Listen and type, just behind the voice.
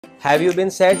Have you been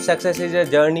said success is a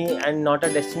journey and not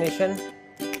a destination?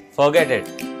 Forget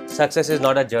it. Success is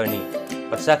not a journey,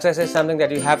 but success is something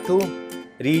that you have to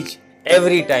reach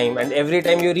every time, and every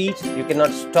time you reach, you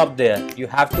cannot stop there. You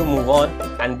have to move on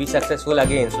and be successful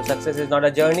again. So success is not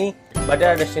a journey, but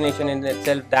a destination in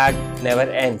itself that never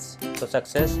ends. So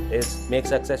success is make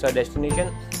success your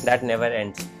destination that never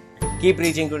ends. Keep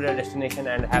reaching to the destination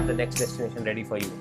and have the next destination ready for you.